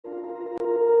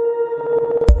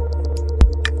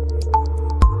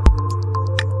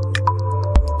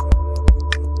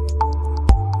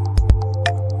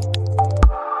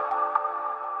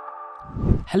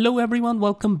Hello everyone,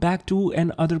 welcome back to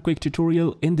another quick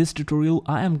tutorial. In this tutorial,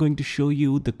 I am going to show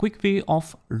you the quick way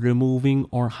of removing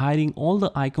or hiding all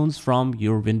the icons from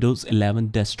your Windows 11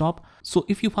 desktop. So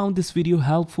if you found this video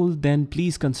helpful, then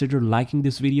please consider liking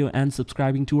this video and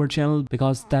subscribing to our channel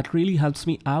because that really helps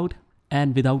me out.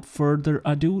 And without further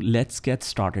ado, let's get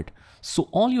started. So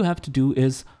all you have to do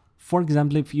is, for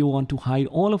example, if you want to hide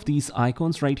all of these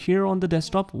icons right here on the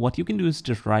desktop, what you can do is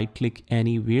just right click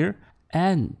anywhere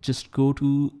and just go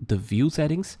to the view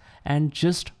settings and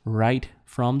just right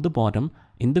from the bottom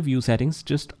in the view settings,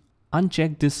 just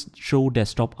uncheck this show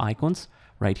desktop icons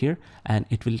right here and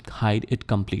it will hide it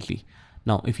completely.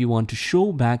 Now, if you want to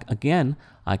show back again,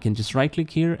 I can just right click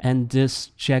here and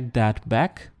just check that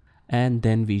back and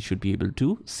then we should be able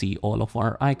to see all of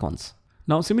our icons.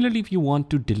 Now, similarly, if you want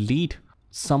to delete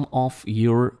some of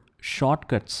your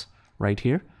shortcuts right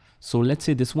here, so let's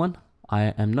say this one,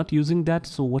 I am not using that.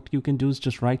 So what you can do is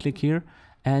just right click here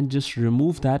and just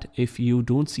remove that. If you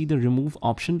don't see the remove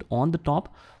option on the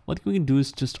top, what you can do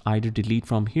is just either delete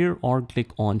from here or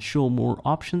click on show more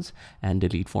options and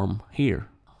delete from here.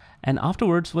 And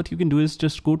afterwards, what you can do is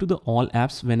just go to the all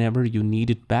apps whenever you need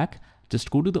it back.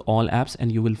 Just go to the all apps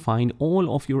and you will find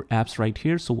all of your apps right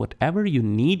here. So whatever you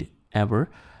need ever,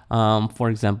 for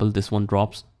example, this one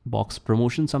drops box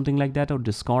promotion, something like that, or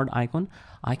discard icon,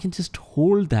 I can just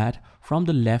hold that from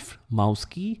the left mouse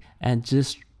key and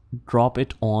just drop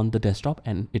it on the desktop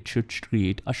and it should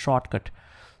create a shortcut.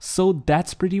 So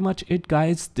that's pretty much it,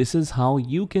 guys. This is how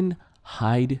you can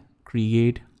hide,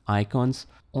 create icons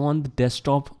on the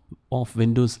desktop of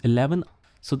Windows 11.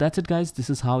 So that's it, guys.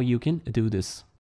 This is how you can do this.